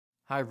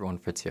Hi everyone,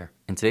 Fritz here.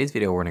 In today's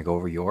video, we're going to go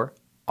over your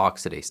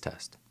oxidase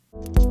test.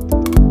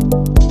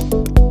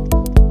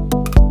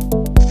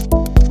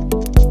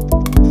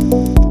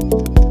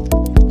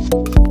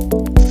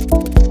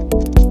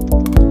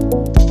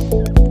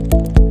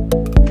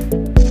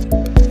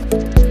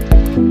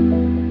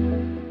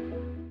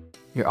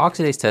 Your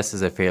oxidase test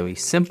is a fairly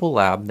simple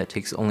lab that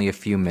takes only a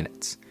few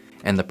minutes.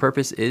 And the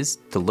purpose is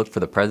to look for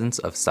the presence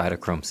of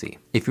cytochrome C.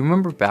 If you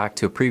remember back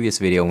to a previous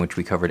video in which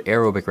we covered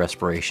aerobic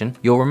respiration,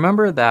 you'll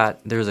remember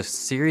that there's a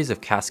series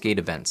of cascade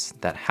events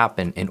that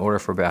happen in order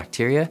for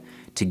bacteria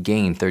to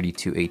gain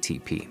 32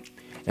 ATP.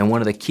 And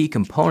one of the key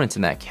components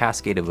in that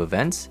cascade of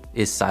events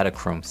is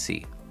cytochrome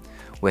C.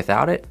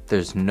 Without it,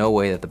 there's no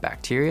way that the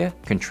bacteria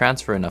can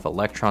transfer enough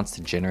electrons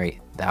to generate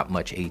that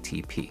much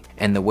ATP.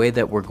 And the way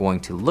that we're going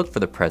to look for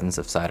the presence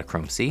of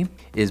cytochrome C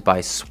is by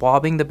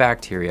swabbing the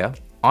bacteria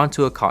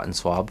onto a cotton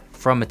swab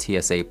from a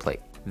TSA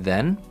plate.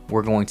 Then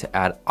we're going to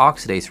add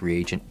oxidase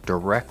reagent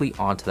directly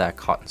onto that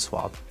cotton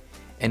swab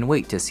and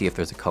wait to see if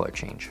there's a color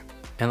change.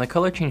 And the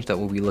color change that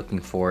we'll be looking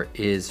for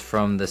is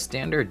from the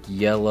standard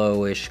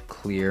yellowish,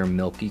 clear,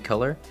 milky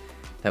color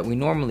that we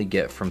normally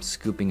get from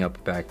scooping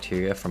up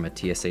bacteria from a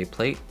TSA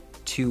plate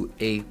to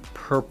a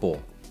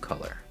purple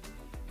color.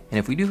 And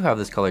if we do have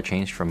this color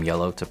change from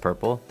yellow to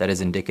purple, that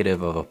is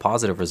indicative of a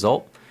positive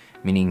result,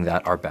 meaning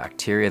that our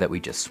bacteria that we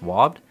just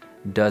swabbed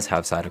does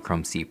have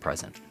cytochrome C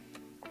present.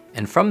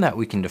 And from that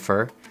we can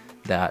infer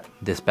that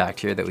this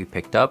bacteria that we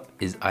picked up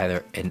is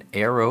either an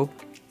aerobe,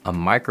 a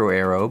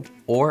microaerobe,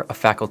 or a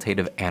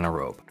facultative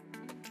anaerobe.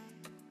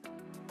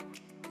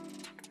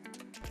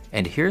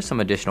 And here's some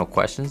additional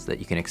questions that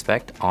you can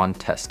expect on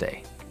test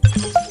day.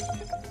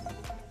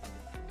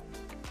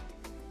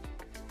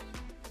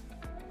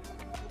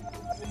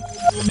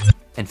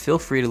 And feel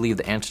free to leave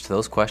the answers to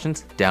those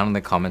questions down in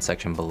the comment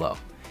section below.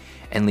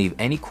 And leave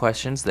any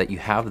questions that you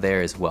have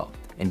there as well.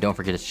 And don't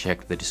forget to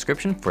check the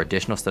description for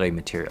additional study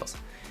materials.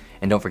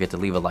 And don't forget to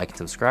leave a like and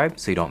subscribe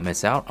so you don't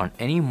miss out on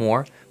any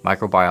more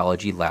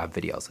microbiology lab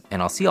videos.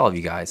 And I'll see all of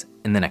you guys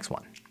in the next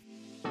one.